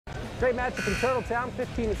Great matchup in Turtletown,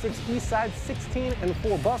 15-6 Eastside,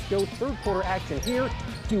 16-4 Busco. Third quarter action here.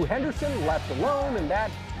 Hugh Henderson left alone, and that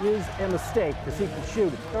is a mistake because he can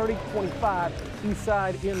shoot. 30-25,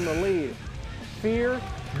 Eastside in the lead. Fear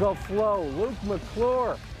the flow. Luke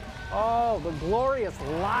McClure. Oh, the glorious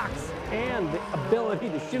locks and the ability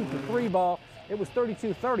to shoot the three ball. It was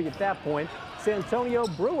 32-30 at that point. Santonio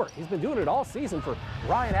Brewer, he's been doing it all season for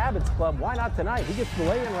Ryan Abbott's club. Why not tonight? He gets the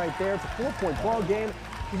lay-in right there. It's a 4-point ball game.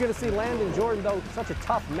 You're going to see Landon Jordan, though, such a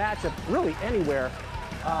tough matchup, really anywhere.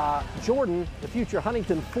 Jordan, the future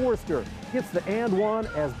Huntington Forester, gets the and one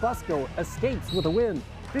as Busco escapes with a win,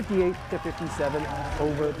 58-57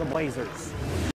 over the Blazers.